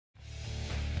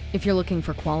If you're looking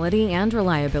for quality and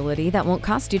reliability that won't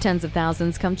cost you tens of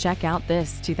thousands, come check out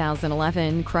this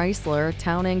 2011 Chrysler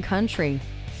Town & Country.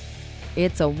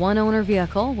 It's a one-owner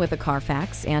vehicle with a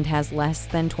Carfax and has less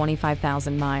than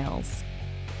 25,000 miles.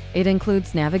 It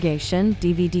includes navigation,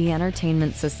 DVD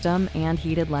entertainment system, and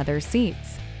heated leather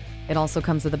seats. It also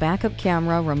comes with a backup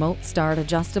camera, remote start,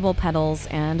 adjustable pedals,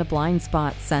 and a blind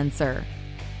spot sensor.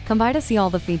 Come by to see all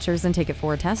the features and take it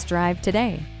for a test drive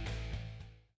today.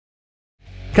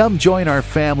 Come join our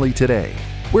family today.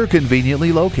 We're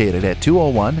conveniently located at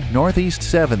 201 Northeast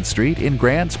 7th Street in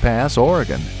Grants Pass,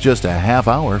 Oregon, just a half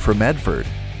hour from Medford.